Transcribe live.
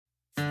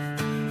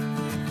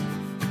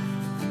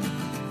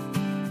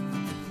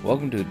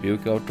Welcome to the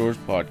Buick Outdoors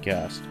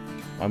Podcast.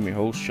 I'm your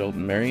host,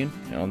 Sheldon Marion,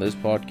 and on this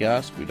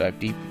podcast, we dive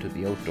deep into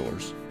the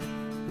outdoors.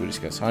 We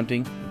discuss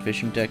hunting and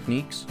fishing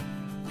techniques,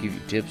 give you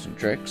tips and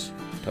tricks,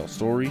 tell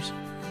stories,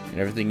 and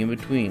everything in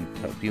between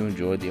to help you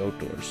enjoy the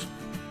outdoors.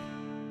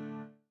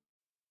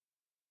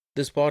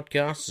 This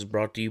podcast is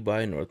brought to you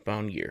by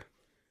Northbound Gear.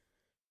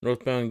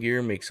 Northbound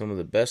Gear makes some of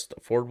the best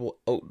affordable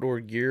outdoor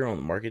gear on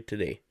the market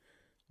today.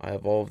 I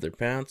have all of their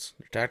pants,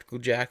 their tactical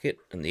jacket,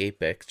 and the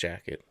Apex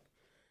jacket.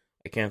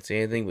 I can't say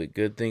anything but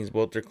good things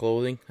about their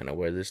clothing, and I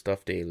wear this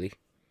stuff daily.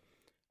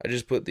 I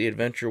just put the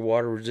Adventure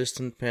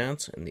water-resistant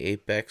pants and the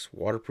Apex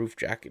waterproof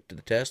jacket to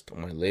the test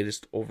on my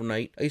latest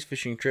overnight ice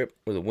fishing trip,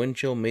 where the wind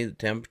chill made the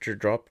temperature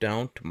drop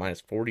down to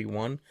minus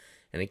 41,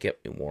 and it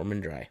kept me warm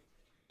and dry.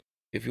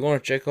 If you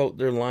want to check out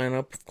their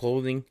lineup of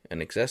clothing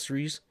and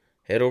accessories,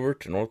 head over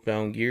to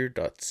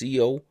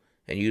northboundgear.co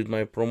and use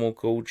my promo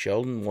code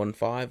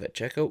Sheldon15 at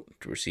checkout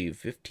to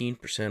receive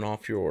 15%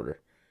 off your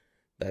order.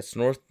 That's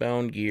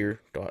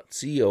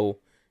northboundgear.co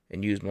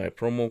and use my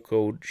promo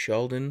code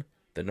Sheldon,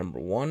 the number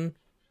 1,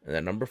 and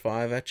the number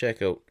 5 at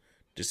checkout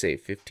to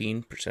save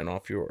 15%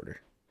 off your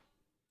order.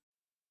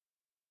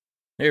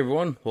 Hey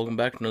everyone, welcome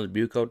back to another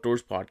Buick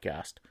Outdoors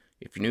podcast.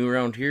 If you're new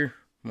around here,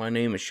 my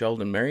name is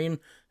Sheldon Marion,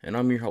 and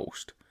I'm your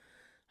host.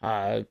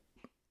 As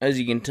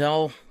you can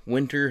tell,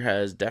 winter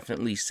has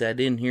definitely set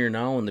in here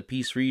now in the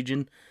Peace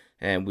region,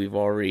 and we've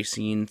already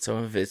seen some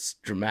of its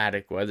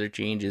dramatic weather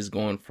changes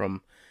going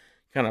from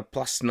kind of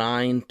plus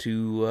 9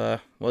 to,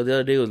 the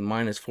other day was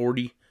minus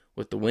 40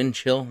 with the wind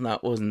chill.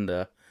 That was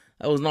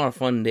not a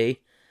fun day.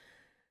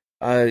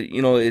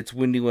 It's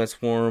windy when it's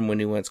warm,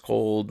 windy when it's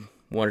cold,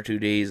 1 or 2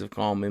 days of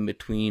calm in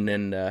between,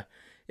 and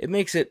it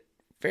makes it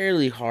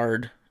fairly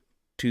hard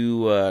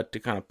to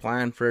kind of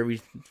plan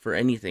for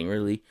anything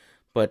really.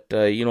 But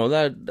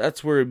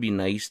that's where it'd be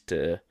nice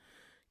to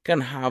kind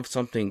of have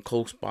something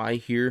close by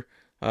here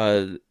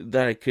that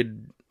I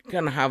could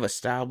kind of have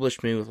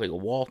established, maybe with like a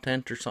wall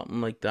tent or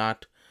something like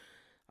that,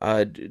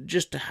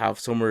 just to have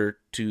somewhere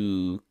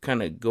to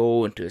kind of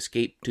go and to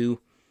escape to.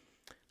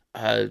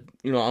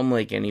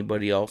 Unlike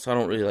anybody else, I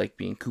don't really like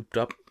being cooped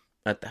up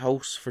at the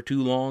house for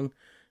too long,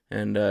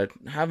 and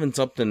having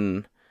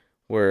something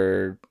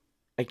where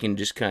I can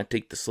just kind of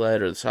take the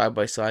sled or the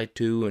side-by-side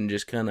to and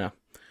just kind of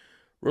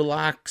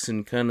relax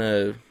and kind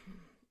of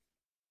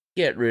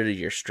get rid of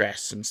your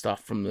stress and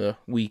stuff from the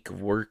week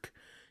of work.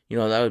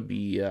 That would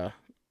be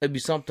that'd be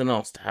something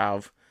else to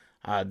have.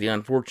 The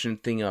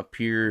unfortunate thing up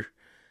here,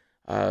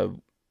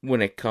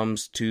 when it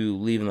comes to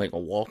leaving like a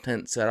wall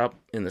tent set up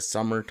in the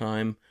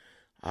summertime,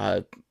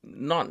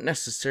 not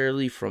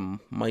necessarily from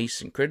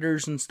mice and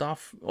critters and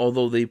stuff,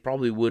 although they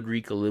probably would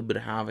wreak a little bit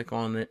of havoc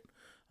on it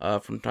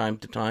from time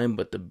to time,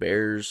 but the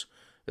bears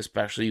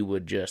especially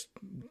would just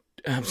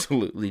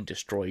absolutely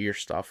destroy your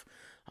stuff.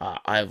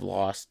 I've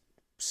lost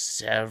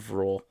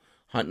several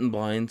hunting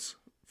blinds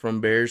from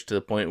bears to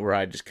the point where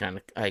I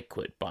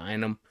quit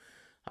buying them.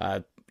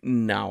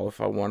 Now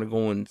if I want to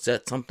go and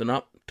set something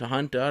up to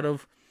hunt out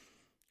of,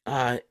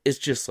 it's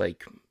just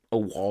like a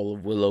wall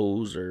of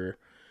willows or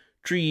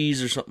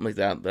trees or something like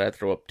that I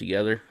throw up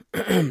together.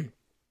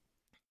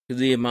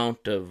 the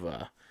amount of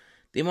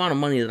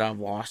money that I've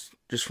lost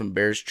just from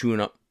bears chewing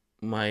up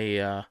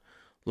my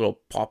little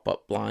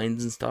pop-up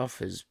blinds and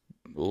stuff is,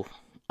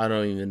 I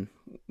don't even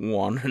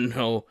want to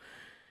know.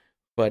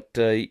 But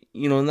that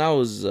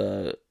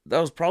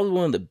was probably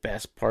one of the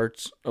best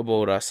parts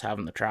about us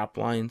having the trap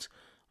lines.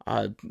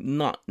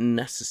 Not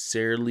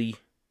necessarily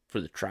for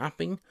the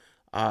trapping,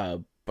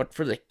 but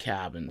for the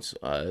cabins.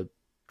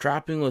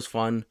 Trapping was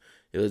fun.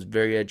 It was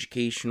very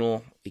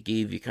educational. It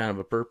gave you kind of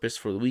a purpose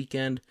for the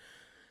weekend,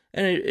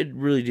 and it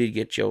really did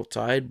get you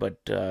outside.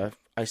 But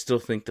I still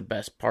think the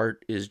best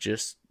part is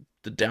just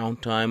the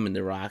downtime and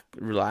the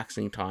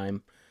relaxing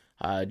time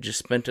just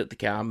spent at the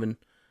cabin.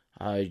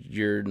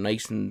 You're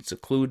nice and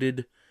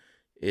secluded.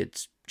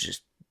 It's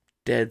just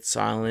dead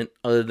silent,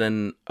 other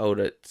than out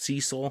at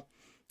Cecil.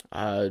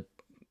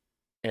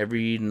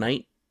 Every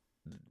night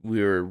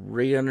we were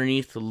right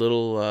underneath the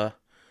little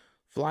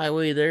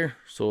flyway there,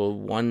 so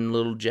one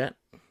little jet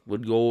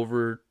would go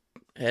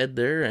overhead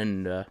there,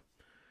 and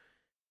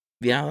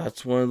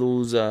that's one of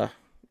those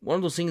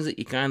things that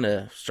you kind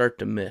of start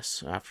to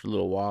miss after a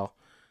little while,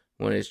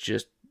 when it's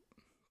just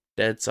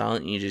dead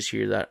silent and you just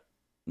hear that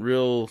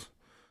real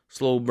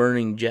slow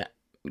burning jet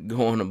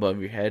going above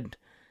your head.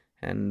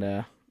 And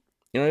it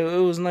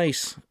was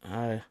nice.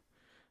 I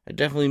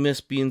definitely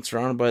miss being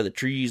surrounded by the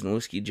trees and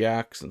whiskey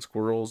jacks and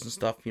squirrels and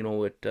stuff. It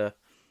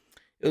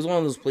was one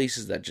of those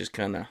places that just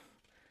kind of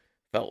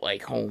felt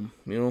like home,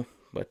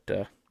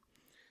 but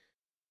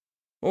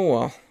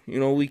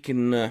we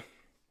can I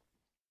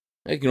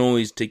can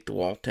always take the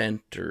wall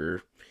tent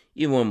or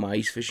even one of my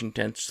ice fishing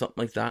tents or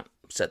something like that,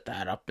 set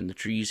that up in the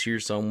trees here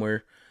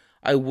somewhere.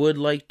 I would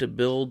like to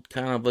build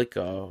kind of like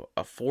a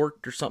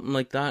fort or something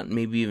like that, and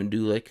maybe even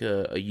do like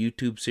a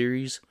YouTube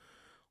series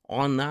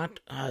on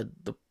that.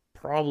 The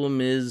problem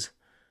is,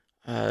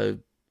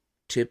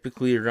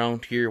 typically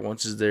around here,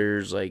 once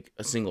there's like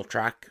a single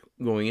track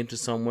going into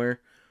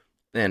somewhere,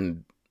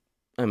 and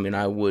I mean,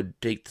 I would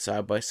take the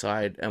side by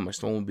side and my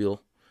snowmobile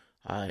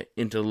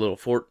into the little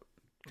fort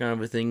kind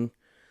of a thing.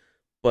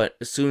 But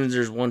as soon as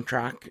there's one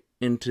track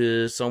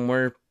into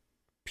somewhere,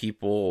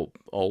 people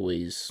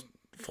always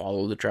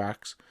follow the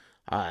tracks.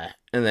 And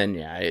then,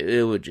 yeah,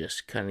 it would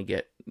just kind of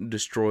get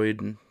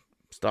destroyed and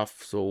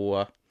stuff.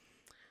 So,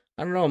 I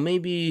don't know,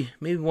 maybe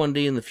one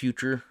day in the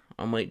future,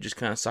 I might just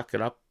kind of suck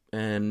it up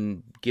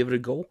and give it a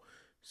go,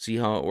 see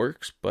how it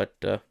works. But,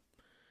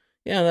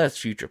 yeah, that's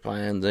future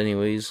plans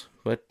anyways.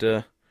 But,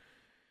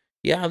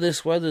 yeah,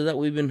 this weather that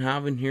we've been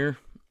having here,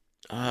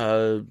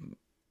 uh,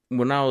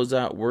 when I was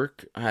at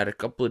work, I had a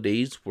couple of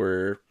days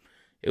where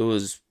it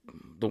was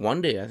the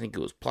one day I think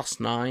it was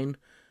 +9.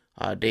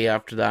 Day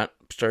after that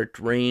started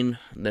to rain,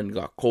 and then it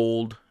got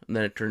cold, and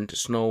then it turned to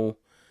snow.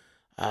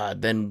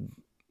 Then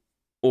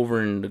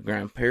over in the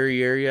Grand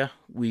Prairie area,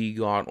 we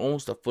got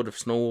almost a foot of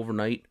snow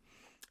overnight.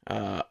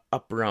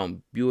 Up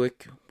around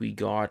Buick, we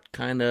got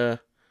kind of,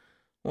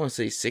 I want to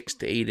say 6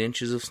 to 8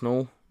 inches of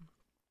snow.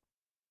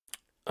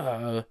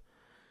 Uh,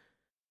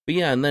 but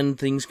yeah, and then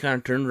things kind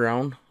of turned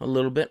around a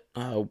little bit.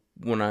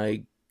 When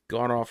I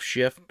got off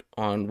shift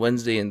on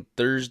Wednesday and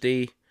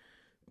Thursday,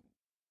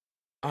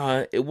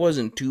 it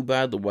wasn't too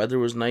bad. The weather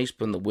was nice,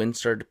 but the wind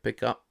started to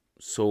pick up.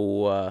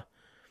 So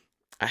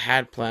I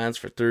had plans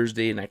for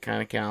Thursday, and I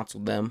kind of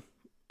canceled them.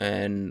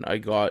 And I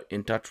got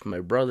in touch with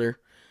my brother,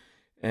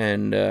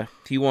 and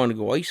he wanted to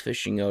go ice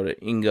fishing out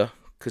at Inga,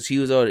 because he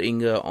was out at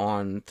Inga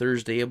on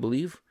Thursday, I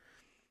believe.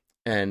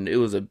 And it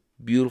was a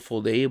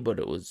beautiful day, but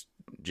it was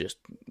just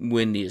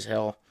windy as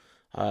hell.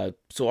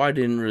 So I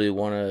didn't really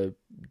want to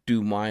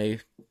do my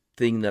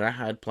thing that I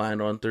had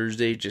planned on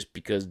Thursday, just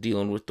because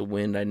dealing with the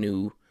wind, I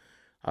knew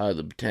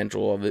the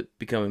potential of it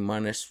becoming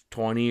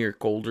 -20 or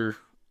colder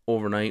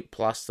overnight,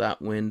 plus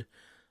that wind.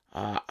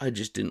 I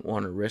just didn't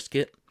want to risk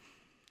it.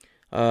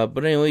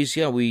 But anyways,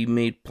 yeah, we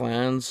made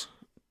plans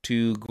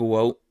to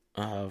go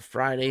out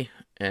Friday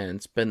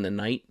and spend the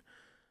night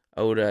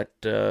out at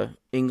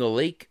Inga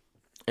Lake.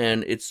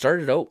 And it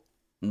started out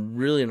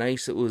really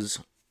nice. It was,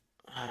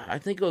 I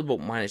think it was about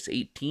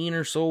 -18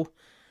 or so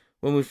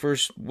when we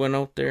first went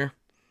out there.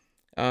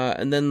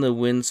 And then the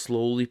wind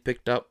slowly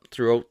picked up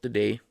throughout the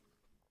day.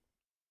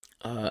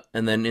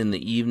 And then in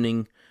the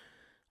evening,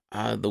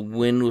 the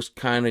wind was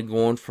kind of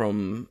going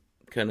from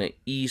kind of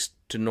east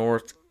to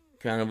north,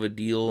 kind of a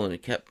deal, and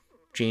it kept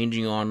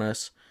changing on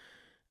us.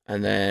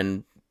 And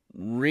then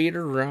right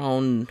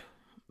around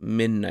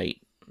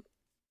midnight,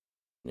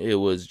 it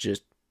was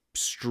just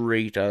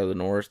straight out of the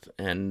north,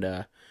 and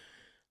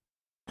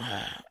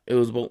it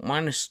was about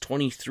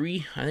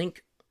 -23, I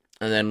think.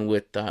 And then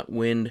with that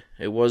wind,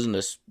 it wasn't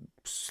a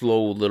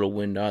slow little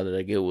wind either.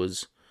 Like, it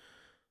was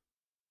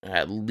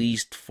at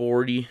least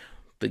 40.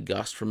 The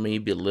gust for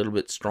maybe a little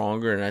bit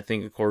stronger, and I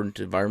think according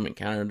to Environment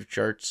Canada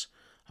charts,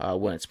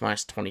 when it's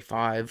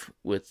 -25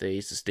 with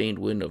a sustained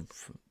wind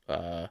of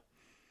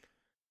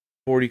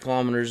 40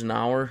 kilometers an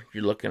hour,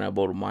 you're looking at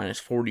about a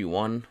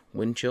 -41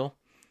 wind chill.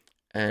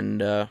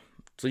 And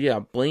so yeah,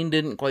 Blaine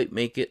didn't quite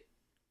make it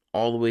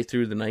all the way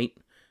through the night.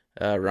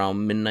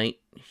 Around midnight,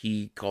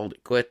 he called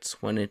it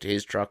quits, went into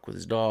his truck with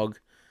his dog.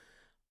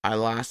 I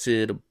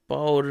lasted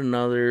about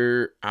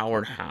another hour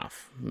and a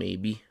half,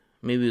 maybe.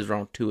 Maybe it was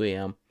around 2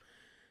 a.m.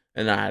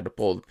 And I had to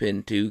pull the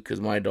pin too,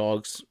 because my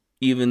dogs,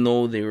 even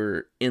though they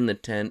were in the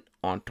tent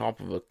on top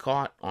of a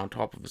cot, on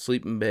top of a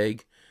sleeping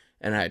bag,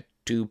 and I had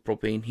 2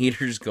 propane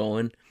heaters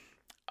going,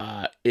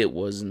 it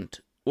wasn't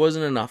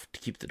enough to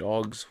keep the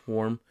dogs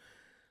warm.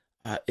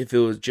 If it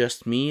was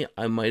just me,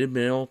 I might have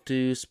been able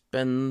to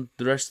spend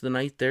the rest of the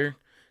night there,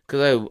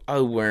 because I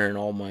was wearing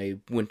all my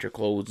winter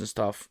clothes and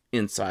stuff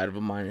inside of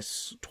a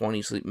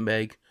 -20 sleeping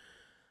bag.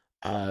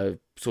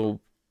 So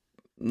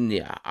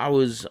yeah, I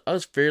was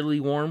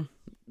fairly warm.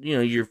 You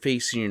know, your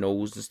face and your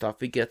nose and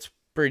stuff, it gets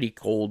pretty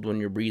cold when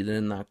you're breathing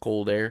in that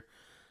cold air.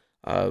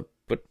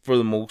 But for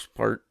the most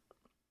part,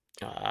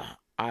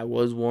 I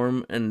was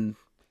warm, and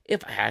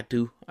if I had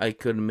to, I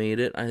could have made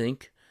it, I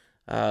think.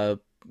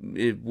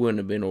 It wouldn't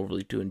have been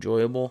overly too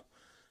enjoyable,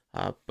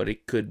 but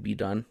it could be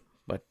done.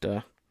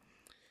 But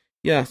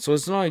yeah, so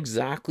it's not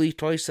exactly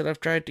twice that I've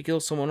tried to kill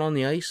someone on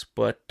the ice,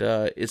 but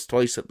it's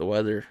twice that the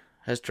weather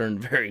has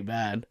turned very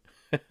bad.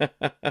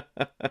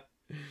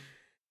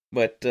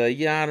 But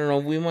yeah, I don't know.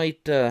 We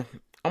might,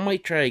 I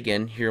might try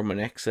again here on my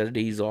next set of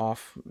days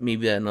off.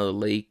 Maybe at another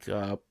lake,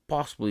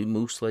 possibly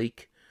Moose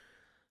Lake.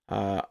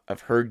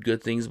 I've heard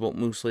good things about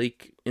Moose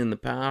Lake in the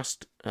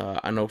past.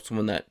 I know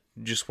someone that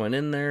just went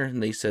in there,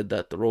 and they said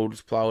that the road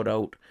is plowed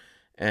out,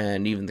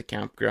 and even the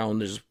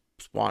campground, there's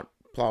a spot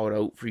plowed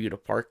out for you to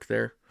park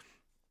there.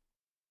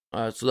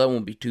 So that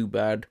won't be too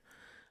bad.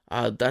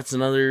 That's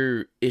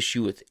another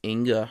issue with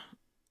Inga.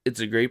 It's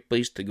a great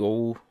place to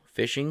go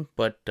fishing,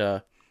 but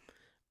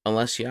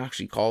unless you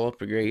actually call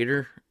up a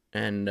grader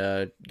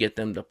and get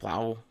them to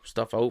plow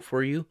stuff out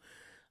for you,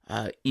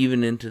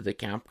 even into the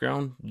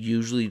campground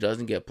usually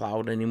doesn't get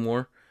plowed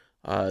anymore.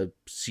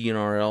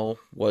 CNRL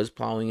was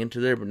plowing into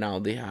there, but now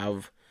they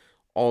have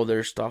all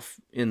their stuff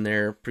in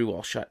there pretty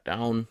well shut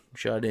down,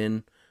 shut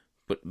in,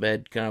 put to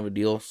bed kind of a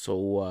deal.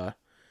 So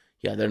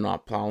yeah, they're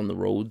not plowing the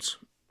roads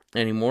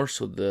anymore.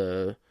 So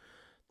the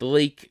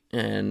lake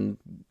and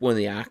one of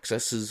the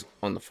accesses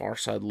on the far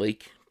side of the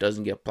lake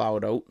doesn't get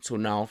plowed out. So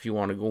now if you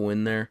want to go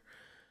in there,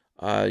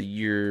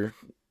 you're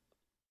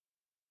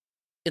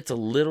it's a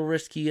little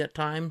risky at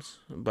times,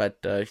 but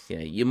yeah,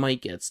 you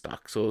might get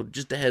stuck. So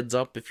just a heads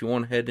up, if you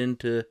want to head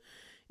into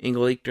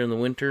Ingle Lake during the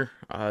winter,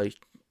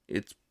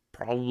 it's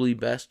probably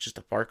best just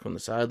to park on the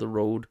side of the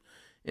road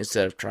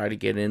instead of try to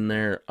get in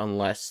there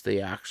unless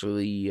they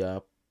actually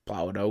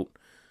plow it out.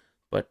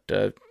 But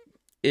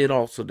it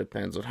also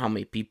depends on how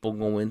many people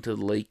go into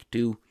the lake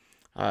too.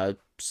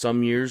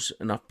 Some years,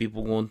 enough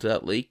people go into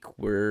that lake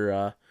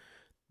where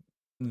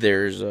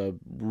there's a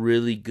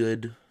really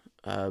good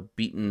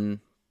beaten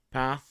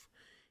path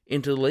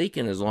into the lake,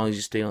 and as long as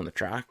you stay on the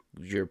track,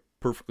 you're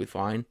perfectly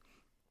fine.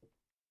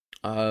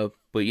 But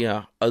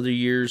yeah, other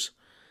years,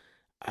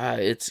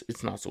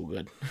 it's not so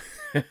good.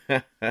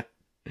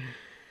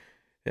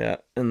 Yeah,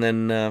 and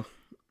then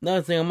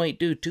another thing I might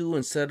do too,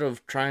 instead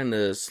of trying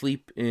to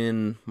sleep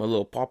in my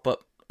little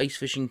pop-up ice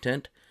fishing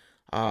tent,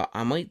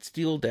 I might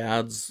steal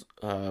Dad's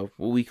what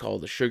we call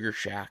the Sugar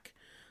Shack.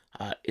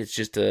 It's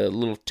just a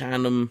little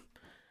tandem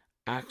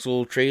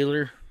axle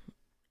trailer.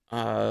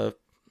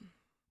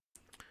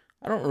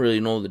 I don't really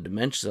know the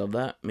dimensions of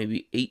that.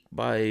 Maybe 8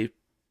 by,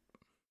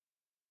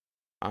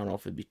 I don't know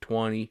if it'd be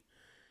 20,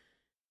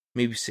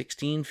 maybe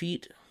 16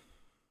 feet.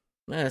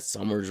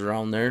 Somewhere's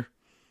around there.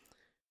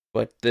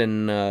 But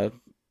then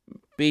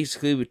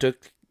basically we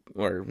took,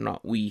 or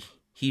not we,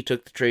 he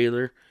took the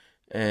trailer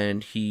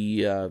and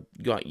he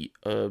got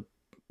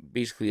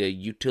basically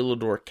a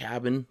Utilidor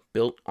cabin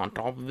built on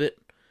top of it.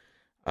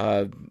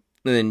 And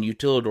then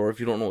Utilidor,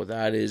 if you don't know what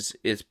that is,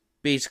 it's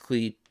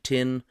basically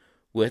tin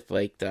with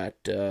like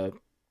that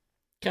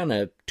kind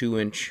of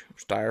 2-inch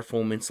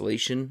styrofoam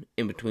insulation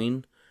in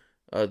between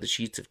the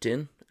sheets of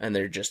tin, and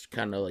they're just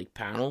kind of like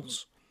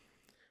panels.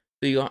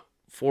 So you got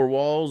 4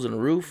 walls and a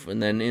roof,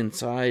 and then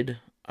inside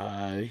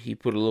he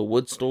put a little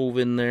wood stove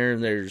in there,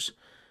 and there's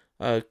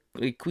a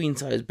queen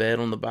size bed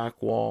on the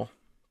back wall.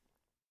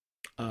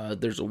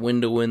 There's a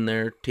window in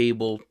there,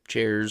 table,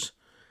 chairs.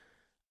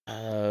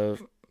 I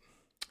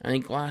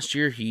think last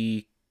year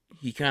he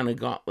kind of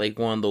got like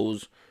one of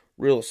those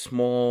real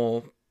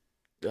small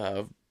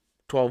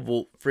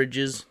 12-volt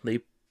fridges. They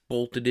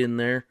bolted in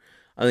there.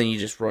 I think you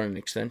just run an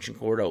extension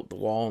cord out the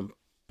wall and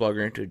plug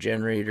her into a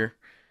generator,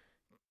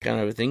 kind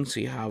of a thing.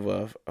 So you have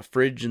a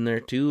fridge in there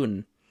too,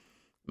 and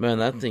man,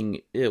 that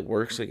thing, it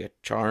works like a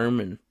charm,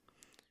 and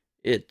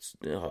it's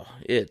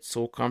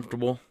so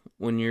comfortable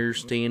when you're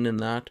staying in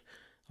that.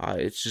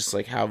 It's just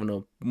like having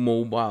a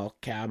mobile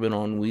cabin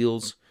on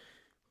wheels.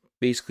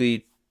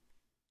 Basically,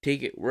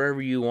 take it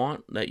wherever you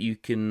want that you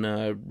can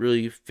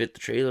really fit the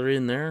trailer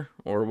in there,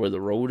 or where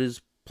the road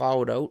is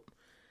plowed out.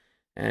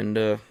 And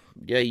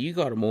yeah, you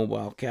got a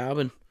mobile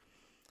cabin.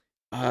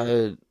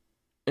 And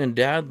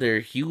Dad there,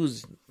 he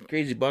was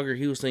crazy bugger.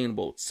 He was thinking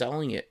about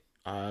selling it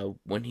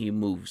when he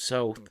moved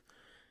south.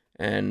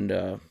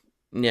 And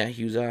yeah,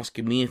 he was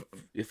asking me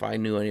if I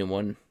knew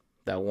anyone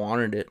that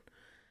wanted it.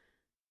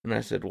 And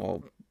I said,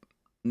 well,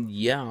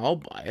 yeah, I'll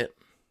buy it.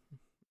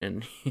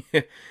 And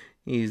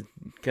he's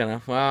kind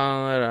of,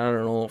 well, I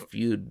don't know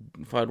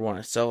if I'd want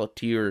to sell it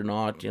to you or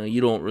not. You know,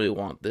 you don't really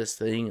want this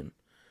thing. And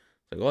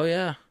it's like, oh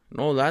yeah,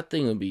 no, that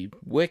thing would be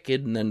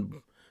wicked. And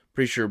then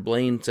pretty sure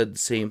Blaine said the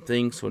same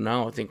thing. So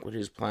now I think what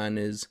his plan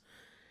is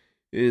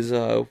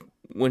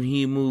when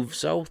he moves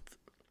south,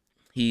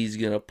 he's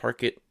gonna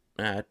park it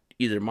at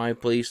either my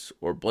place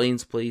or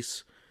Blaine's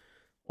place,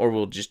 or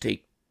we'll just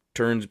take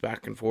turns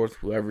back and forth.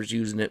 Whoever's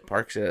using it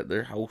parks it at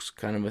their house,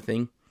 kind of a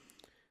thing.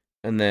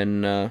 And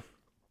then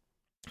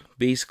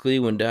basically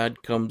when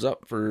Dad comes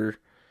up for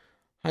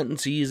hunting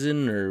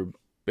season or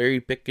berry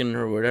picking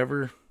or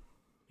whatever,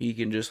 he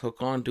can just hook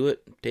onto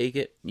it, take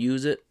it,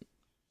 use it.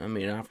 I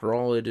mean, after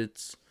all,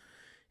 it's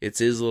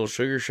his little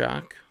sugar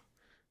shack.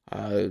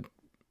 And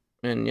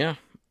yeah,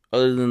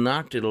 other than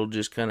that, it'll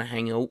just kind of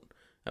hang out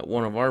at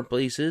one of our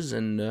places,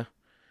 and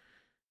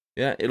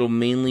yeah, it'll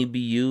mainly be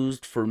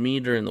used for me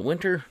during the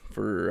winter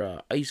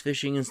for ice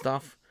fishing and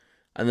stuff.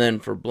 And then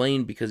for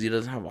Blaine, because he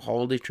doesn't have a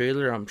holiday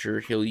trailer, I'm sure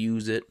he'll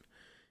use it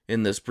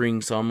in the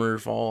spring, summer,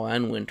 fall,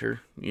 and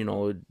winter. You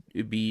know,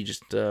 it'd be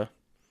just kind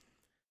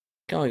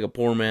of like a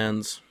poor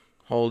man's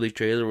holiday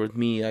trailer. With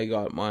me, I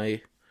got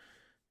my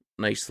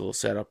nice little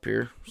setup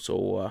here.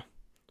 So,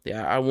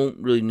 yeah, I won't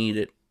really need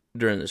it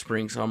during the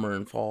spring, summer,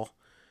 and fall.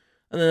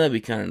 And then that'd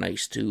be kind of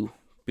nice too,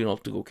 being able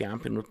to go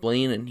camping with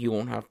Blaine, and he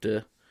won't have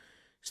to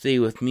stay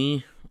with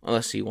me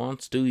unless he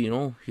wants to. You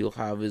know, he'll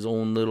have his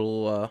own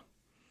little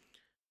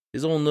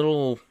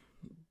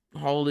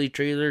holiday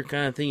trailer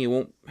kind of thing. He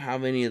won't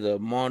have any of the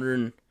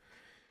modern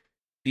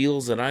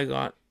deals that I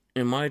got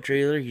in my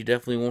trailer. He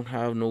definitely won't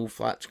have no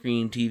flat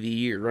screen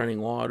TV or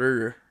running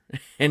water or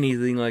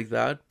anything like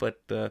that. But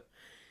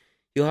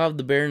he'll have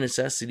the bare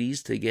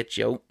necessities to get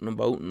you out and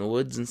about in the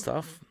woods and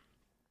stuff.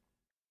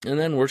 And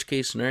then worst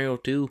case scenario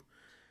too,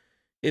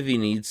 if he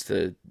needs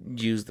to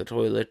use the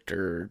toilet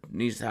or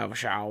needs to have a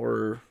shower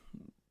or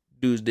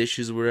do his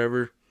dishes or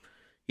whatever,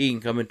 he can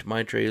come into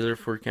my trailer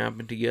for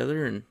camping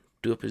together and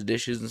do up his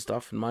dishes and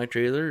stuff in my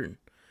trailer. And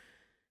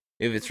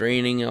if it's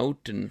raining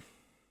out and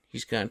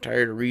he's kind of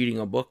tired of reading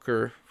a book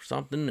or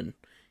something and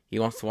he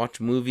wants to watch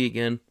a movie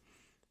again,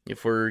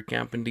 if we're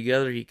camping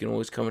together, he can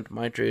always come into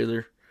my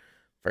trailer,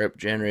 fire up the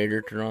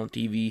generator, turn on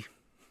the TV,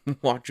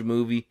 watch a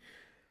movie,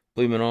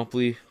 play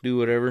Monopoly, do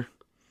whatever.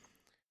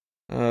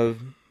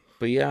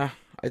 But yeah,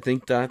 I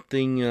think that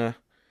thing,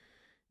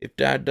 if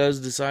Dad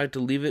does decide to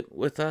leave it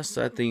with us,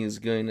 that thing is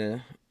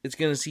it's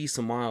gonna see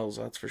some miles,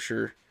 that's for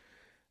sure.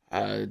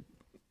 Uh,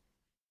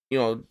 you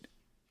know,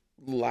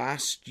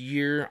 last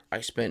year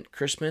I spent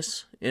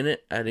Christmas in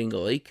it at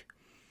Ingle Lake,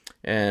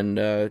 and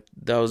that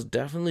was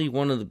definitely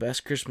one of the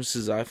best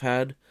Christmases I've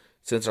had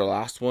since our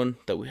last one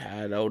that we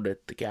had out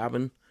at the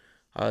cabin.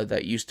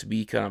 That used to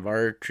be kind of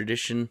our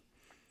tradition,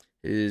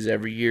 is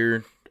every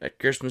year at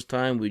Christmas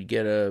time we'd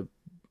get a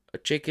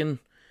chicken.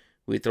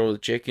 We'd throw the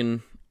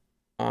chicken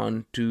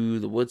onto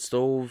the wood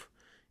stove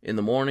in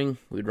the morning.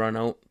 We'd run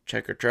out,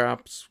 check our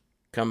traps,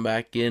 come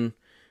back in.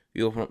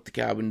 We open up the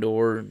cabin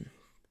door, and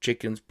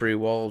chicken's pretty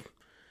well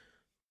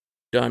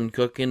done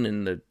cooking,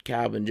 and the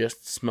cabin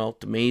just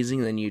smelt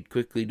amazing. Then you'd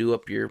quickly do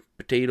up your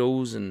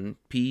potatoes and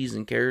peas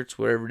and carrots,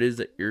 whatever it is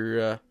that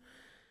you're,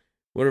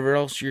 whatever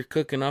else you're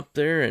cooking up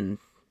there, and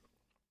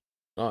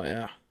oh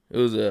yeah, it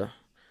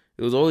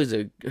was always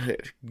a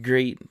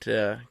great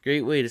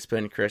way to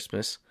spend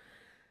Christmas.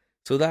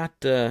 So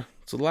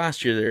so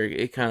last year there,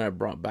 it kind of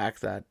brought back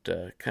that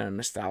kind of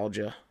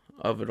nostalgia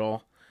of it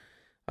all.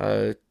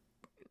 I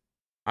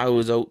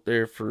was out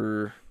there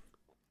for,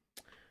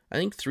 I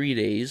think, 3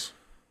 days,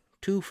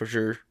 2 for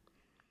sure.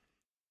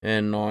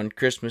 And on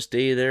Christmas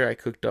Day there, I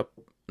cooked up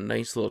a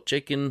nice little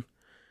chicken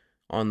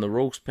on the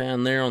roast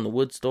pan there on the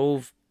wood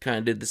stove. Kind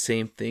of did the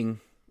same thing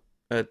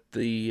at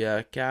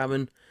the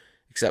cabin,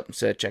 except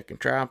instead of checking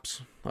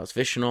traps, I was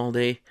fishing all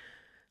day.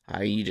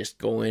 You just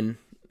go in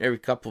every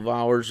couple of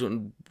hours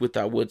with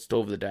that wood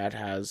stove that Dad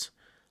has.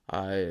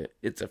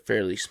 It's a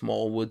fairly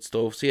small wood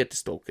stove, so you have to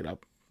stoke it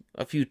up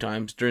a few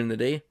times during the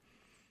day.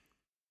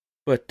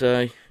 But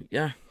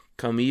yeah,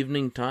 come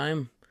evening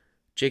time,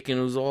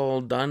 chicken was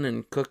all done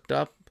and cooked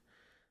up.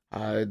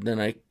 Then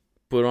I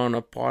put on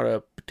a pot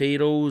of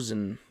potatoes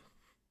and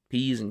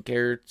peas and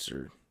carrots.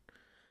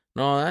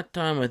 No, that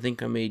time I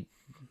think I made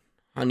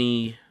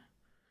honey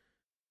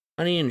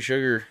and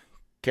sugar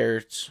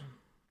carrots.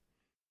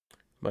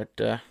 But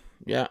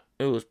yeah,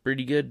 it was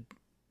pretty good.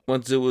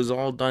 Once it was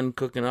all done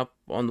cooking up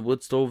on the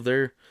wood stove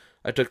there,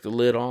 I took the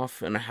lid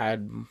off and I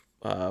had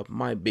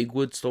my big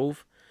wood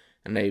stove,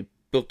 and I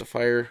built the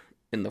fire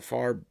in the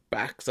far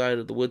back side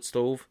of the wood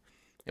stove.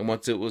 And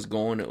once it was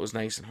going, it was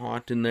nice and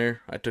hot in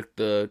there. I took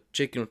the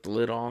chicken with the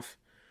lid off.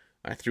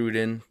 I threw it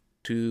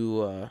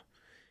into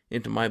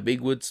my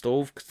big wood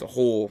stove, because the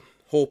whole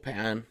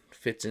pan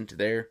fits into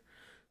there.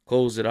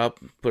 Close it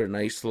up, put a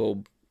nice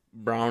little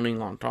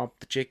browning on top of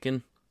the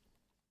chicken.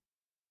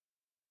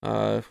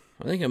 I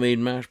think I made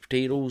mashed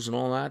potatoes and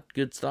all that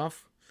good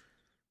stuff.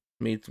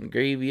 Made some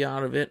gravy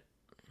out of it.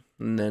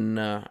 And then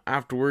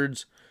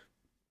afterwards,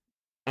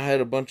 I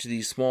had a bunch of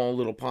these small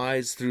little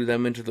pies, threw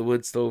them into the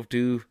wood stove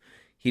too,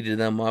 heated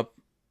them up.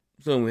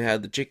 So we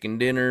had the chicken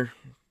dinner,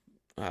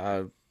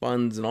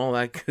 buns and all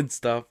that good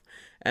stuff,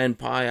 and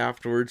pie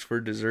afterwards for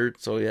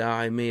dessert. So yeah,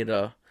 I made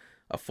a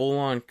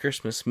full-on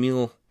Christmas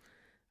meal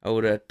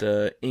out at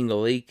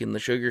Ingle Lake in the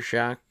Sugar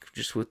Shack,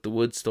 just with the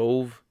wood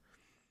stove.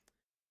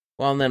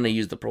 Well, and then I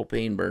used the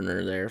propane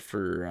burner there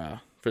for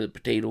the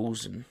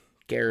potatoes and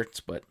carrots.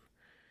 But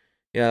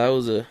yeah, that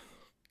was a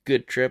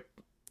good trip.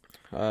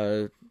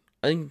 I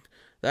think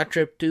that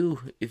trip too,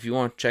 if you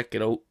want to check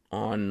it out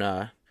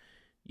on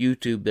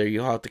YouTube there,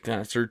 you'll have to kind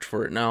of search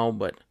for it now.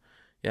 But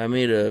yeah, I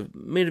made a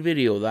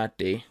video that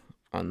day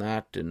on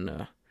that,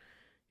 and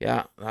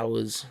yeah, that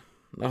was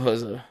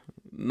a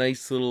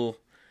nice little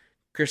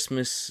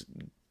Christmas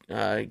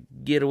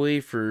getaway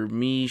for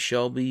me,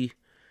 Shelby,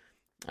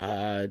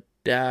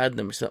 Dad,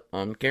 and my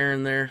stepmom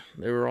Karen there.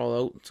 They were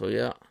all out, so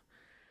yeah,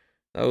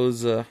 that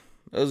was a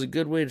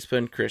good way to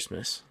spend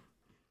Christmas.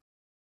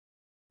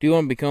 Do you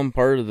want to become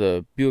part of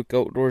the Buick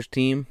Outdoors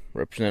team,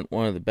 represent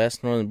one of the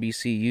best Northern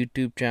BC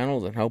YouTube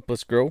channels, and help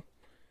us grow?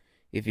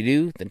 If you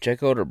do, then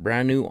check out our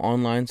brand new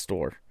online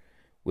store.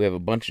 We have a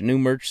bunch of new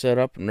merch set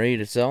up and ready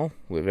to sell.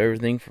 We have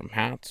everything from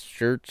hats,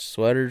 shirts,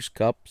 sweaters,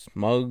 cups,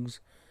 mugs,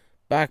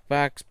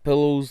 backpacks,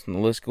 pillows, and the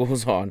list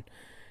goes on.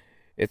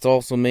 It's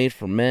also made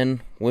for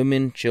men,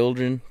 women,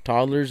 children,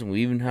 toddlers, and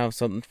we even have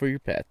something for your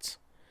pets.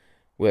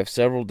 We have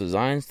several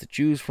designs to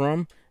choose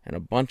from and a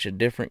bunch of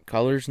different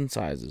colors and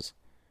sizes.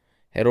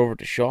 Head over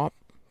to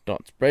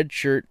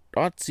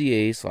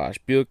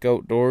shop.spreadshirt.ca/Buick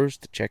Outdoors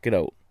to check it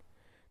out.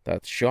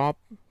 That's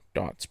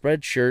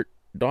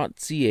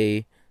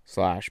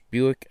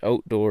shop.spreadshirt.ca/Buick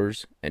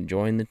Outdoors and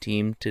join the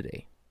team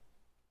today.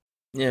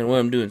 Yeah, and when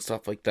I'm doing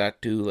stuff like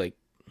that too, like,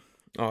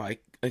 I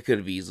could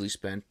have easily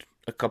spent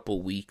a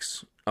couple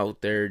weeks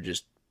out there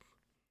just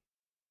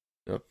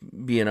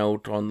being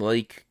out on the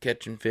lake,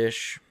 catching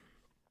fish,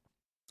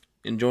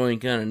 enjoying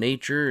kind of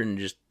nature, and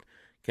just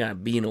kind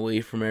of being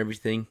away from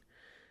everything.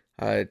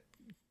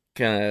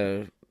 Kind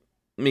of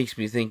makes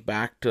me think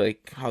back to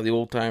like how the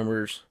old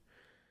timers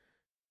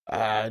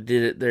did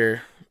it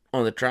there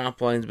on the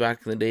trap lines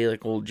back in the day,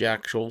 like old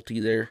Jack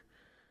Schulte there.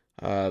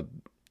 Uh,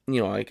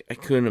 I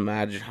couldn't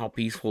imagine how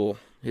peaceful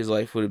his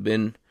life would have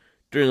been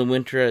during the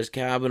winter at his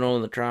cabin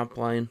on the trap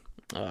line.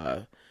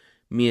 Uh,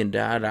 Me and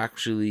Dad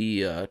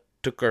actually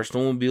took our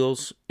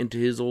snowmobiles into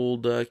his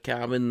old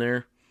cabin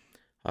there.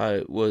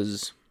 It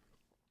was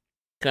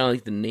kind of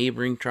like the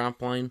neighboring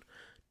trap line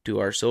to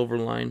our silver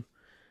line.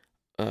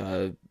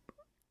 Uh,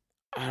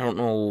 I don't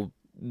know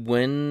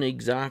when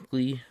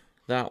exactly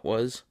that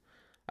was.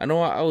 I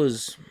know I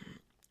was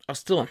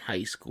still in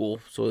high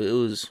school, so it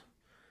was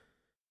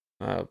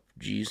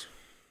geez,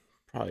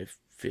 probably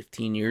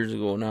 15 years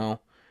ago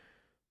now.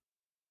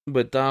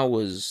 But that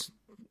was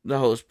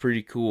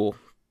pretty cool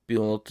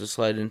being able to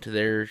slide into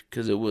there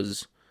because it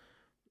was,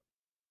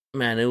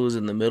 man, it was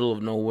in the middle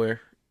of nowhere,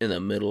 in the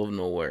middle of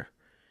nowhere.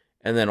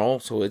 And then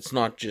also, it's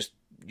not just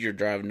you're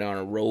driving down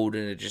a road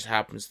and it just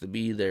happens to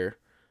be there.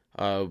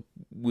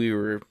 We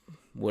were,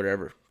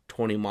 whatever,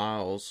 20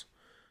 miles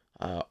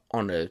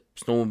on a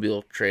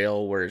snowmobile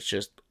trail where it's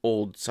just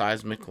old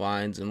seismic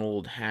lines and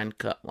old hand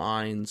cut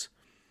lines.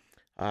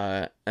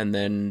 And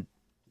then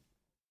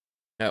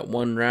at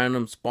one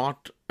random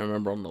spot, I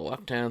remember on the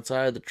left hand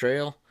side of the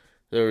trail,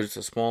 there was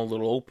a small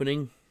little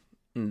opening.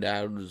 And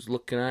Dad was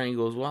looking at it and he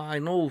goes, well, I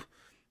know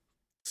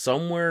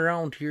somewhere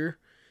around here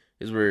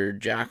is where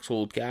Jack's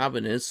old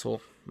cabin is,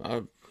 so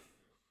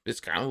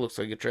this kind of looks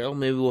like a trail.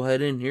 Maybe we'll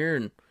head in here.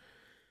 And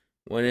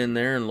went in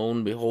there, and lo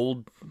and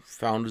behold,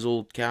 found his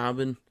old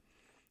cabin.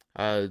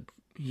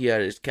 He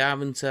had his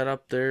cabin set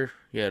up there.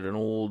 He had an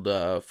old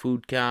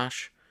food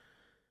cache.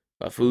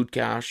 A food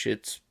cache,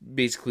 it's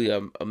basically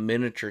a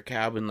miniature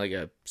cabin, like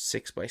a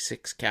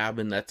 6x6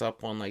 cabin that's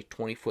up on like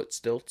 20-foot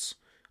stilts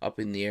up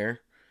in the air.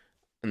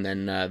 And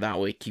then that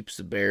way it keeps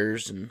the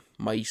bears and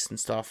mice and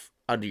stuff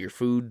out of your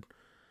food.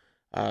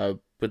 But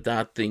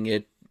that thing,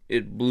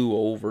 it blew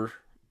over.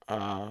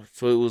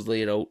 So it was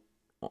laid out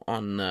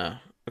on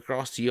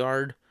across the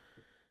yard.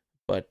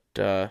 But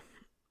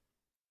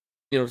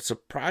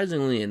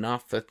surprisingly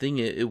enough, that thing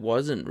it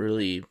wasn't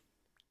really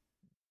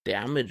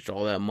damaged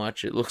all that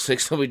much. It looks like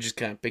somebody just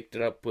kind of picked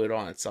it up, put it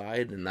on its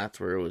side, and that's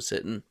where it was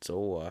sitting.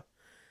 So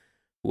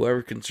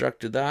whoever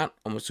constructed that,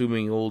 I'm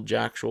assuming old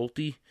Jack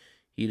Schulte,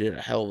 he did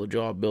a hell of a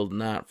job building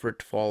that for it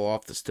to fall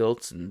off the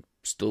stilts and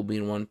still be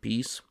in one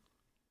piece.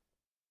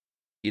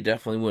 You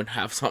definitely wouldn't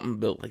have something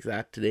built like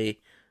that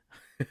today.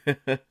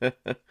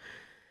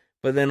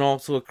 But then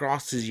also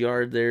across his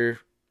yard there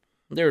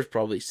was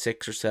probably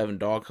 6 or 7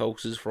 dog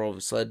houses for all the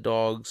sled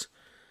dogs.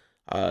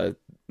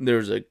 There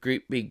was a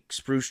great big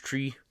spruce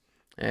tree,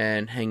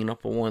 and hanging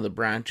up on one of the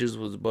branches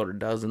was about a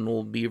dozen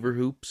old beaver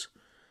hoops.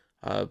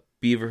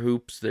 Beaver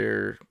hoops,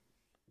 they're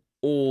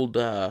old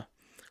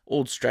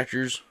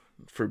stretchers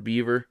for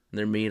beaver.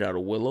 They're made out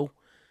of willow.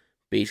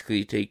 Basically,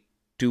 you take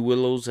 2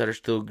 willows that are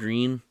still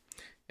green,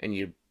 and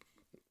you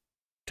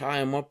tie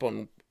them up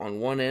on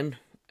one end,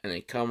 and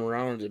they come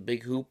around as a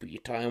big hoop. You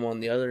tie them on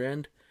the other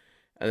end,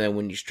 and then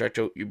when you stretch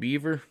out your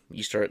beaver,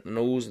 you start at the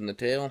nose and the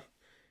tail,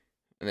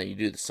 and then you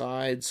do the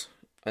sides,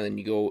 and then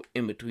you go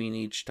in between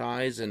each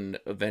ties, and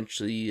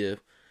eventually you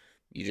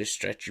just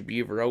stretch your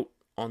beaver out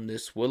on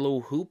this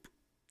willow hoop,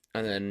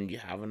 and then you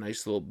have a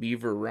nice little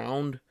beaver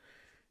round,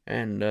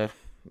 and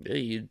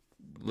you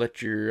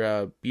let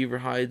your beaver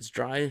hides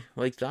dry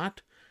like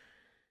that.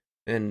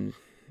 And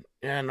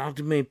yeah, not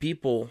too many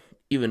people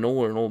even know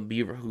where an old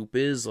beaver hoop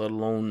is, let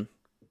alone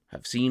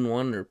have seen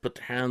one or put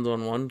their hands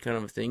on one, kind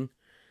of a thing.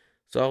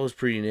 So that was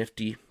pretty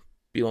nifty,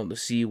 being able to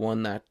see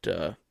one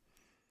that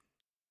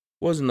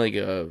wasn't like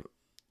a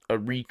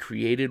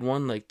recreated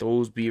one. Like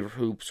those beaver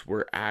hoops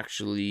were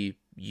actually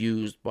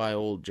used by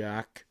old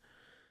Jack.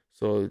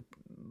 So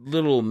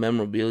little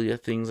memorabilia,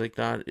 things like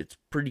that. It's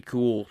pretty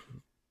cool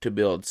to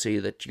be able to say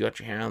that you got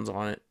your hands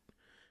on it,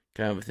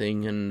 kind of a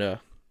thing. And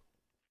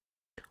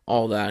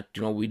all that,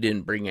 we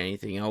didn't bring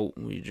anything out.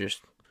 We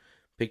just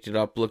picked it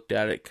up, looked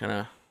at it, kind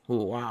of,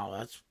 oh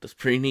wow, that's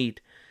pretty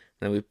neat.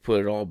 And then we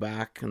put it all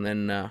back, and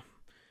then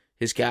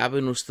his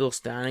cabin was still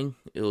standing.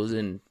 It was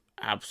in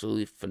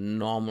absolutely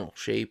phenomenal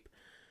shape.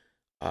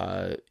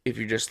 If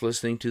you're just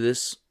listening to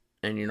this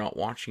and you're not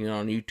watching it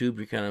on YouTube,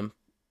 you're kind of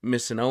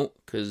missing out,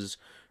 because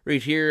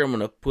right here I'm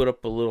gonna put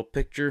up a little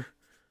picture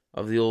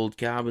of the old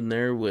cabin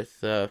there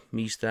with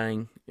me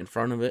standing in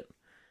front of it.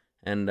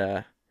 And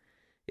yeah,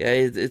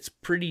 it's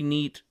pretty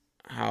neat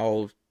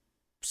how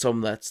some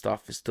of that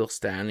stuff is still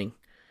standing.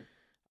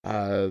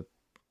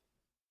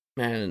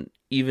 Man,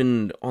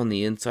 even on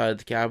the inside of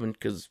the cabin,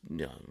 because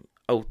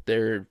out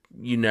there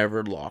you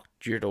never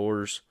locked your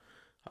doors.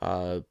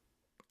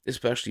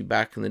 Especially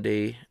back in the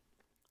day,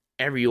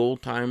 every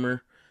old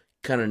timer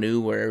kind of knew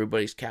where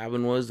everybody's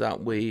cabin was.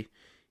 That way,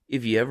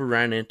 if you ever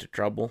ran into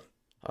trouble,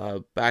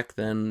 back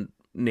then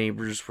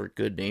neighbors were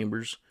good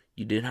neighbors.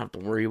 You didn't have to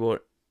worry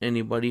about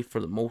anybody for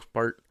the most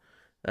part.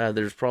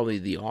 There's probably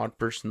the odd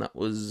person that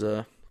was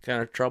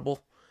kind of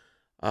trouble,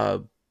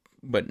 but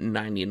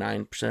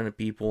 99% of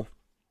people,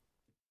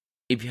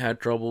 if you had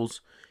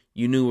troubles,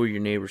 you knew where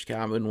your neighbor's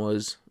cabin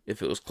was.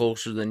 If it was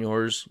closer than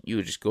yours, you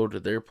would just go to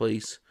their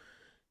place.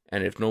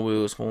 And if nobody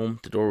was home,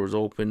 the door was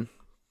open,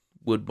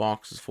 wood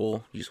box is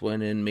full. You just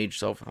went in, made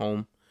yourself at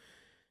home,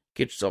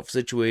 get yourself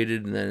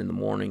situated, and then in the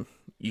morning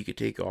you could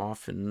take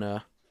off and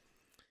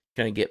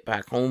kind of get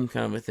back home,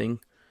 kind of a thing.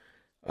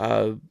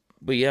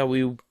 But yeah,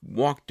 we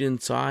walked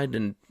inside,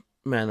 and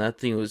man, that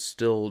thing was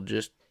still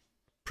just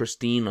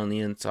pristine on the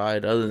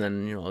inside, other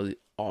than, the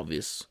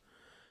obvious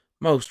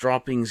mouse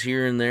droppings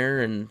here and there,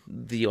 and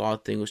the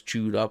odd thing was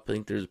chewed up. I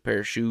think there's a pair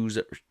of shoes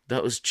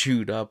that was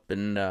chewed up,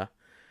 and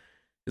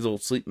his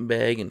old sleeping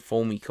bag and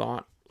foamy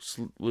cot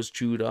was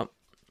chewed up.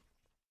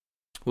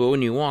 Well,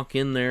 when you walk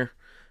in there,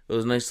 it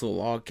was a nice little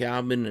log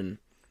cabin, and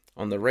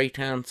on the right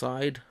hand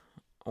side,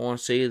 I want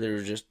to say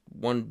there's just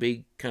one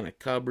big kind of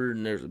cupboard,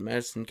 and there's a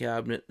medicine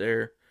cabinet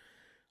there.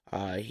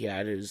 He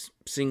had his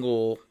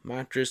single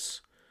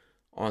mattress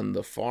on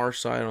the far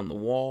side on the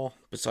wall.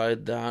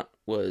 Beside that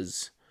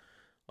was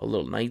a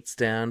little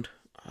nightstand.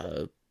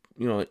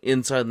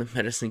 Inside the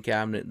medicine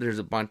cabinet, there's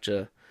a bunch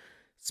of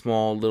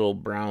small little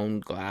brown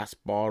glass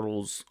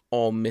bottles,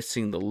 all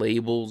missing the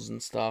labels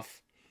and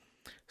stuff.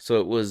 So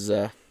it was,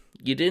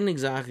 you didn't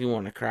exactly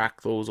want to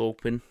crack those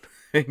open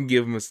and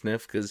give them a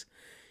sniff, because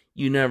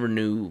you never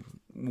knew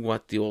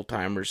what the old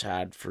timers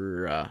had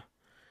for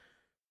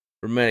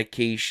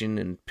medication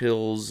and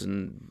pills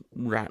and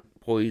rat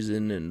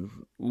poison and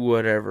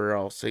whatever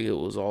else. It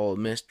was all a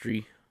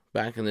mystery.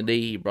 Back in the day,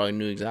 he probably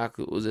knew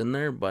exactly what was in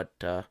there, but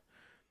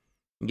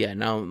yeah,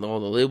 now all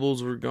the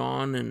labels were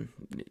gone, and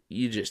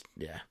you just,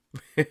 yeah.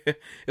 It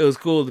was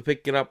cool to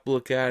pick it up,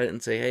 look at it,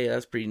 and say, hey,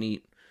 that's pretty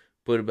neat.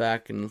 Put it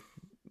back and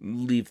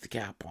leave the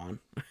cap on.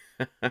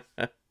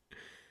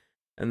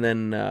 And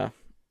then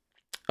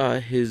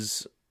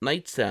his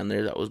nightstand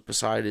there that was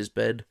beside his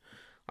bed,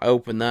 I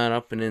opened that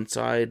up, and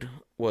inside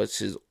was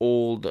his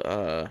old,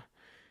 it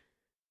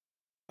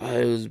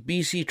was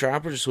BC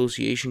Trappers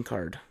Association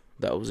card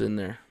that was in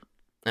there.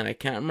 And I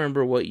can't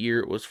remember what year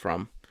it was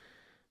from.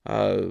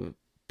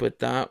 But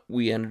that,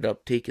 we ended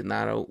up taking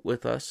that out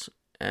with us.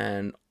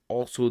 And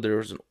also there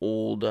was an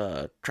old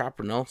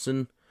Trapper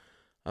Nelson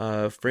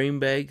frame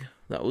bag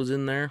that was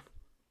in there.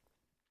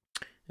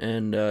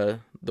 And the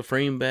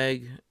frame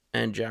bag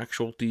and Jack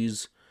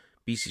Schulte's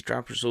BC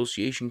Trapper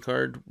Association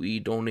card, we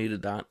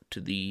donated that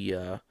to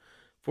the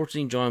Fort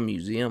St. John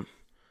Museum.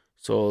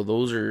 So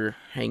those are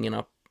hanging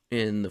up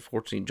in the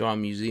Fort St.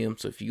 John Museum.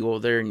 So if you go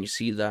there and you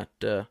see that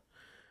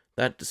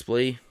that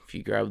display, if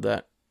you grab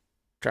that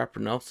Trapper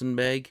Nelson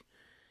bag,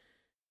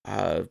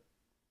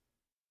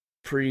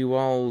 pretty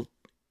well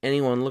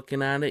anyone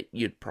looking at it,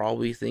 you'd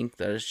probably think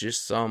that it's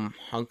just some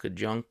hunk of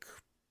junk,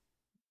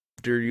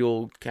 dirty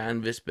old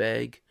canvas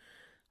bag.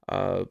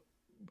 But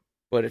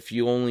if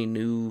you only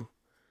knew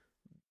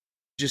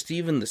just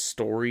even the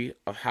story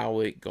of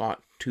how it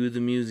got to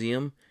the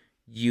museum,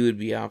 you would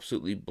be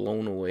absolutely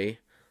blown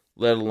away.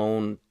 Let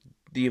alone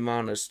the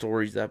amount of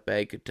stories that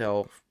bag could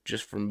tell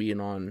just from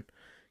being on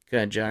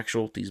kind of Jack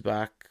Schulte's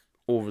back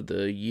over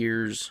the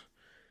years,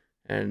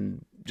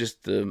 and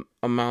just the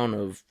amount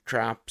of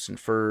traps and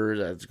fur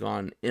that's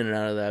gone in and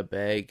out of that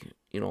bag.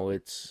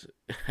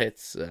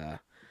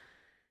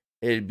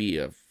 It'd be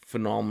a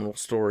phenomenal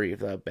story if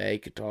that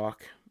bag could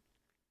talk.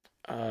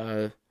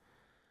 The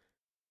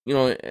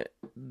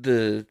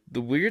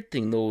weird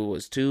thing though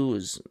was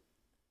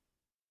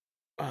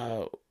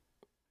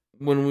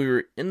when we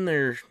were in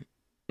there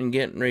and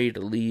getting ready to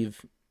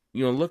leave,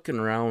 looking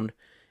around,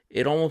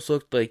 it almost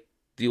looked like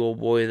the old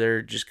boy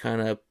there just kind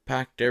of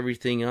packed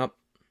everything up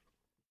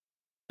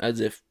as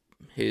if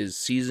his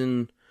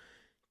season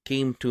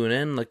came to an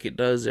end, like it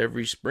does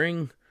every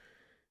spring,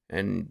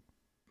 and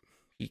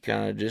he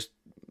kind of just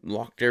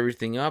locked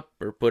everything up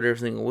or put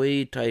everything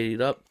away,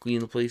 tidied up,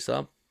 cleaned the place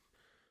up,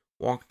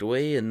 walked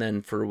away, and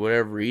then for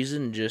whatever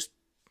reason just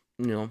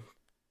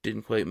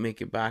didn't quite make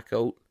it back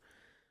out.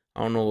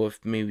 I don't know if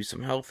maybe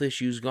some health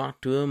issues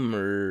got to him,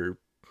 or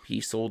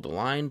he sold the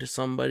line to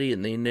somebody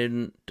and they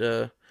didn't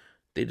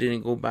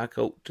go back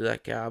out to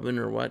that cabin,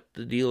 or what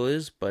the deal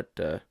is.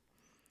 But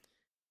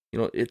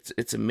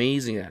it's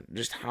amazing that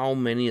just how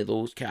many of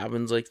those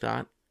cabins like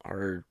that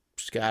are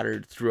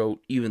scattered throughout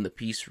even the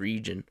Peace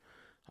region,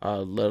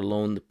 let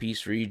alone the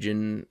Peace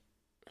region,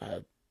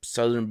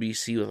 southern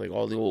BC with like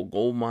all the old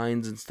gold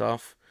mines and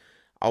stuff.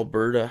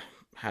 Alberta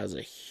has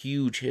a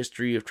huge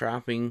history of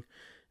trapping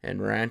and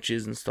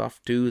ranches and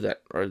stuff too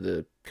that are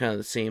the kind of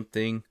the same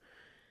thing.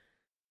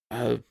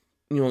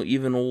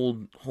 Even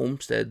old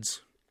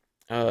homesteads.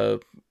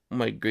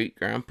 My great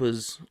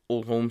grandpa's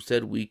old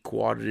homestead, we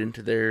quadded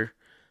into there,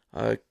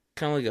 kind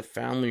of like a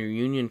family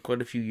reunion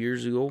quite a few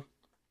years ago.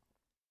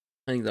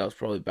 I think that was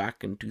probably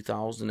back in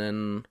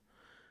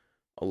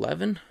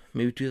 2011,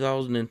 maybe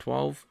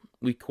 2012.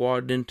 We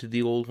quadded into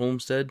the old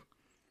homestead.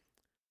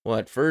 Well,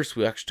 at first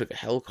we actually took a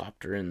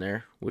helicopter in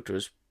there, which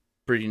was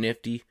pretty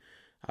nifty.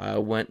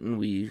 Went and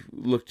we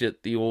looked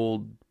at the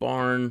old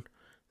barn,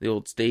 the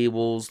old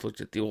stables,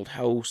 looked at the old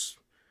house.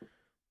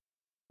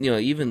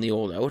 Even the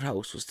old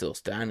outhouse was still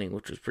standing,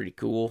 which was pretty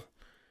cool.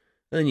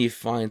 Then you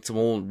find some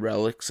old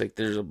relics, like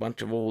there's a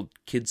bunch of old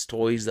kids'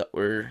 toys that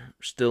were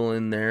still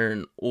in there,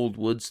 and old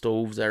wood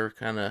stoves that were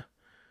kind of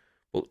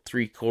about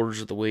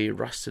 3/4 of the way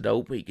rusted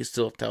out, but you can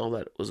still tell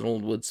that it was an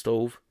old wood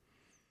stove.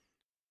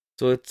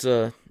 So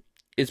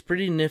it's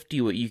pretty nifty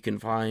what you can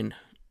find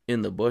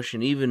in the bush,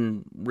 and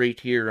even right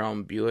here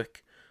around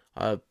Buick,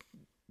 uh,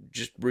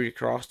 just right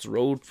across the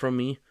road from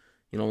me,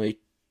 maybe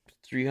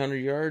 300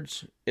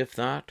 yards, if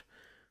that.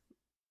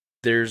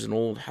 There's an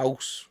old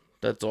house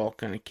that's all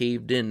kind of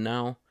caved in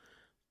now,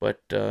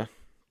 but yeah,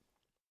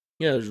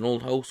 there's an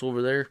old house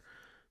over there.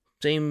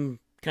 Same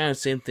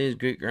thing as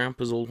Great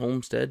Grandpa's old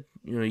homestead.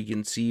 You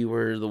can see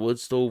where the wood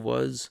stove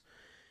was.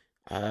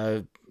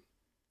 Uh,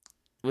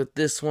 with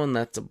this one,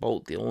 that's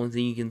about the only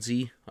thing you can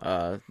see.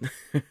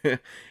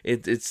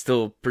 It's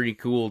still pretty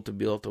cool to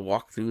be able to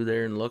walk through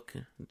there and look.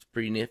 It's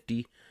pretty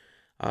nifty.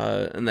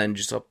 And then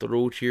just up the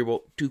road here,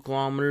 about 2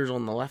 kilometers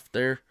on the left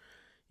there.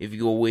 If you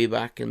go way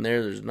back in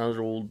there, there's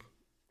another old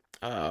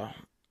house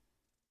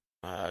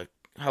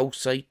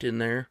site in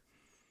there.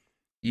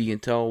 You can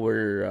tell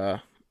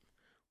where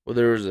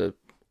there was an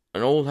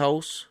old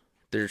house.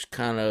 There's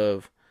kind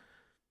of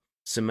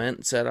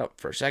cement set up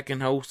for a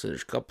second house.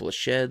 There's a couple of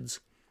sheds.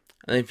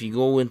 And if you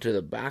go into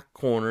the back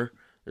corner,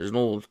 there's an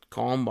old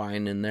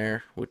combine in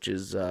there, which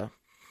is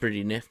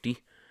pretty nifty.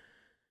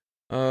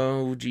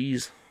 Oh,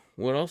 geez.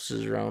 What else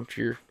is around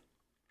here?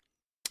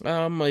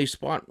 My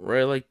spot where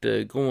I like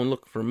to go and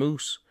look for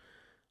moose.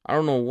 I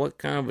don't know what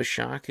kind of a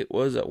shack it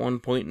was at one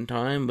point in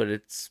time, but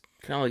it's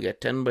kind of like a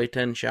 10 by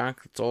 10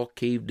 shack that's all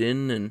caved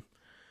in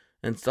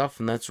and stuff,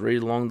 and that's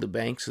right along the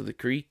banks of the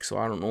creek, so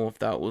I don't know if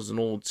that was an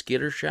old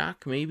skidder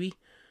shack, maybe.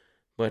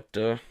 But,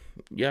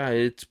 yeah,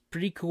 it's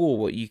pretty cool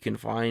what you can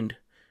find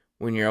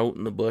when you're out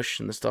in the bush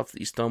and the stuff that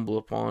you stumble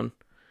upon.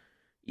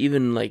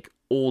 Even, like,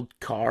 old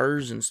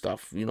cars and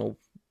stuff,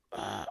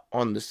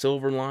 on the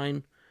Silver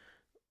Line,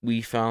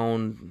 we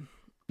found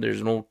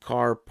there's an old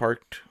car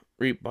parked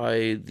right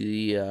by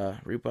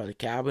the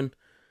cabin.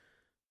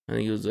 I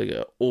think it was like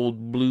an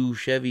old blue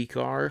Chevy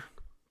car.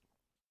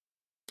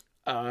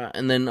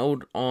 And then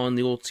out on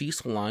the old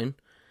Cecil line,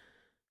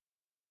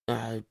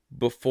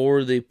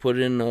 before they put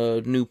in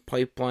a new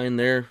pipeline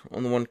there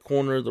on the one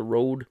corner of the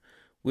road,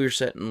 we were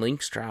setting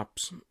lynx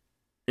traps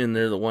in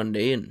there the one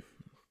day and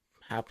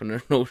happened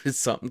to notice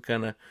something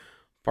kind of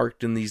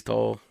parked in these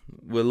tall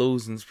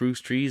willows and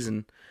spruce trees,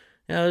 and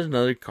yeah, there's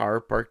another car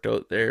parked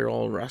out there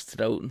all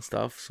rusted out and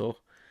stuff. So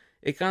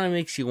it kind of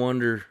makes you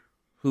wonder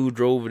who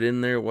drove it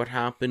in there, what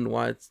happened,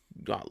 why it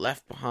got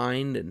left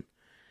behind, and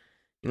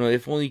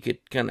if only you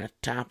could kind of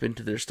tap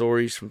into their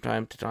stories from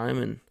time to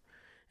time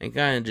and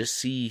kind of just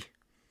see,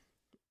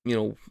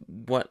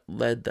 what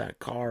led that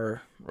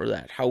car or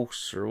that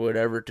house or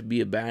whatever to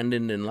be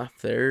abandoned and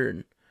left there.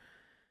 And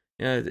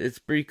yeah, it's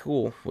pretty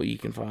cool what you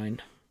can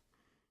find.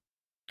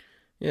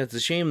 Yeah, it's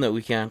a shame that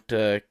we can't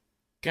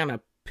kind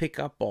of pick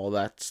up all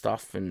that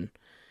stuff and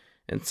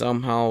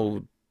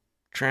somehow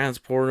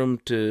transport them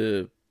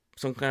to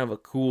some kind of a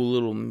cool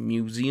little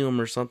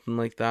museum or something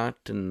like that,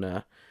 and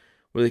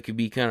where they could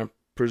be kind of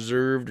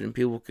preserved and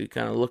people could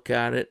kind of look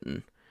at it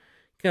and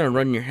kind of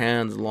run your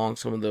hands along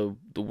some of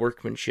the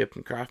workmanship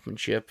and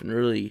craftsmanship and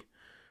really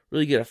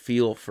get a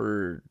feel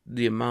for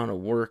the amount of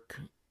work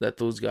that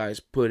those guys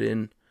put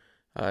in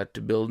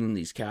to building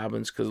these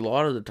cabins. Because a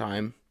lot of the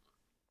time,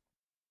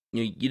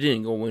 you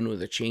didn't go in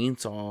with a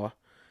chainsaw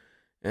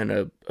and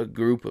a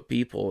group of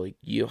people. Like,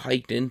 you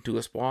hiked into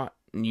a spot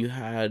and you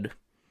had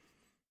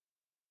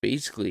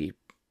basically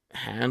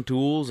hand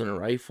tools and a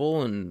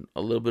rifle and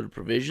a little bit of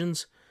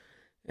provisions,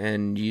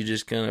 and you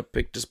just kind of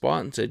picked a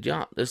spot and said,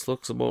 yeah, this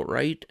looks about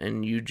right,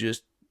 and you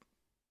just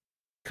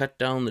cut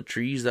down the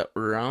trees that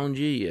were around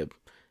you. You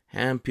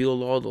hand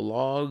peeled all the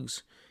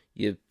logs,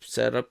 you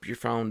set up your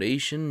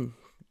foundation,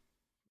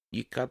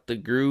 you cut the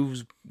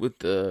grooves with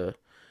the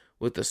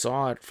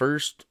saw at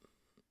first,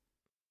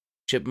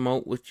 chip them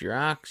out with your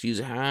axe, use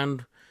a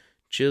hand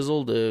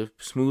chisel to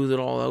smooth it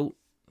all out,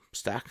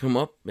 stack them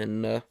up,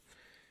 and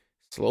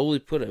slowly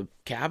put a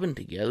cabin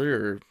together,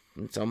 or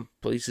in some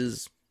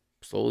places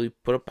slowly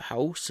put up a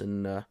house.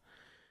 And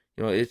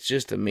it's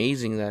just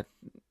amazing that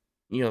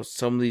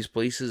some of these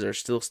places are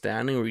still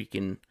standing, where you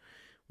can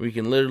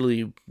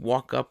literally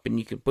walk up and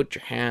you can put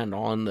your hand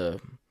on the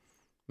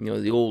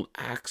the old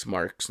axe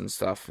marks and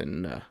stuff,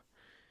 and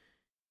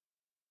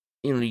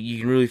you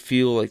can really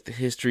feel like the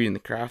history and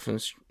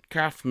the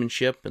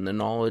craftsmanship and the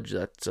knowledge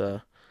that's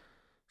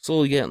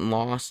slowly getting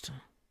lost.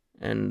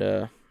 And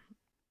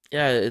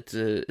yeah, it's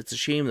a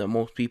shame that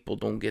most people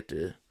don't get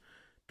to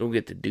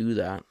do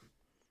that.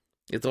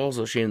 It's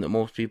also a shame that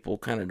most people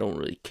kind of don't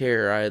really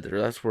care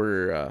either. That's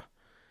where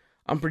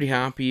I'm pretty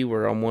happy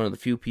where I'm one of the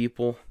few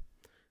people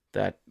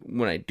that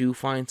when I do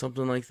find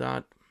something like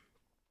that,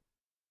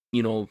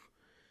 the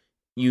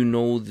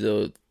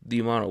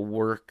amount of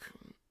work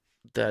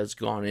that has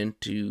gone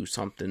into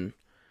something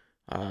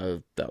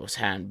that was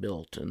hand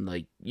built, and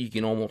like you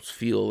can almost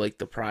feel like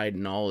the pride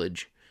and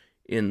knowledge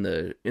in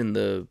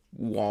the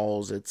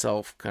walls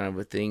itself, kind of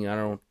a thing.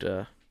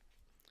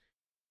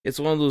 it's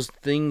one of those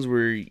things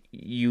where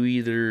you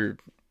either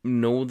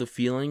know the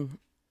feeling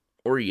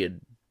or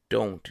you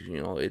don't.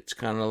 It's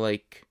kind of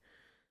like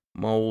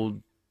my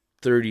old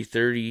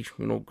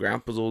 30-30,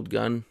 Grandpa's old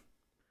gun.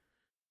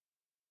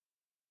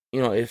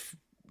 If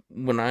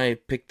when I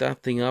pick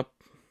that thing up,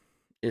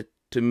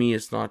 to me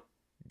it's not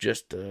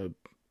just a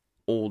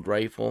old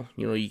rifle.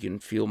 You can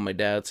feel my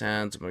dad's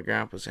hands and my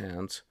grandpa's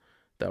hands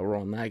that were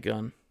on that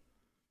gun.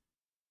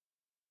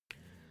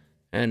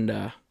 And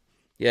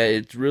yeah,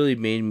 it's really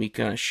made me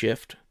kind of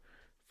shift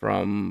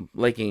from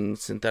liking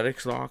synthetic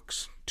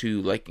stocks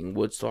to liking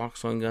wood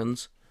stocks on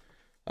guns.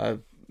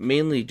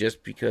 Mainly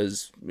just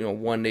because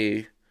one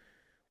day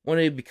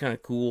it'd be kind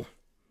of cool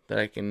that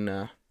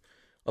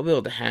I'll be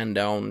able to hand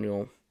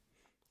down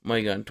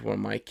my gun to one of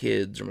my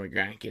kids or my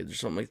grandkids or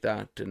something like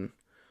that, and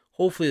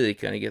hopefully they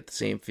kind of get the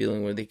same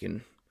feeling where they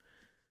can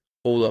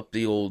hold up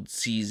the old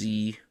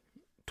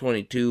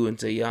CZ-22 and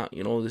say, yeah,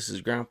 this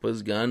is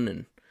Grandpa's gun,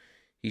 and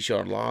he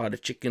shot a lot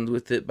of chickens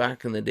with it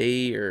back in the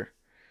day, or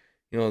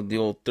the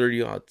old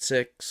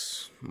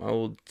 30-06, my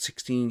old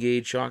 16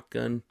 gauge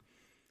shotgun,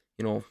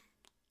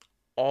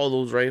 all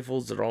those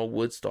rifles that are all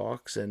wood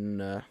stocks, and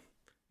yeah,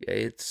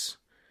 it's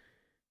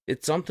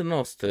something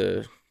else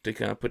to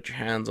kind of put your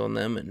hands on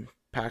them and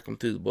pack them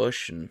through the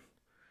bush, and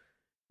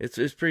it's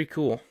pretty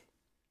cool.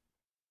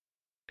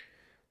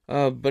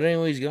 But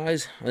anyways,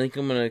 guys, I think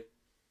I'm gonna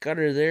cut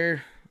her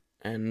there,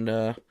 and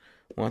I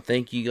want to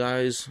thank you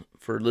guys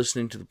for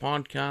listening to the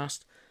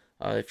podcast.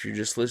 If you're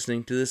just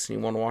listening to this and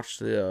you want to watch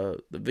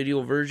the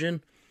video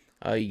version,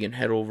 you can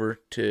head over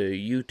to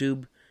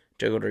YouTube,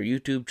 check out our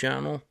YouTube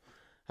channel,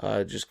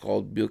 just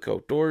called Buick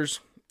Outdoors.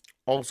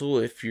 Also,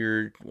 if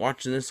you're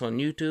watching this on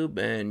YouTube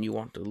and you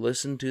want to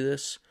listen to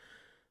this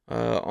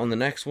on the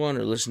next one,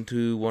 or listen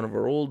to one of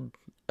our old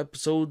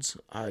episodes,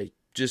 I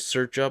just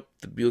search up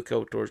the Buick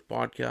Outdoors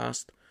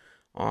podcast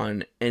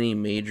on any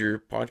major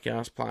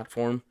podcast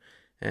platform,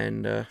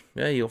 and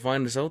yeah, you'll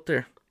find us out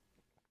there.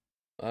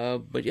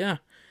 But yeah,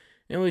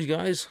 anyways,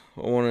 guys,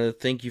 I want to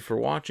thank you for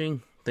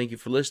watching. Thank you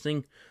for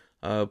listening.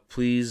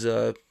 Please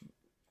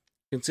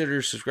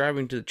consider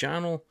subscribing to the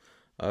channel.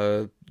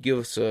 Give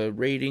us a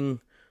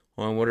rating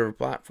on whatever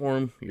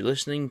platform you're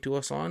listening to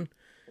us on.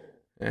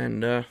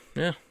 And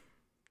yeah,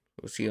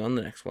 we'll see you on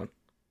the next one.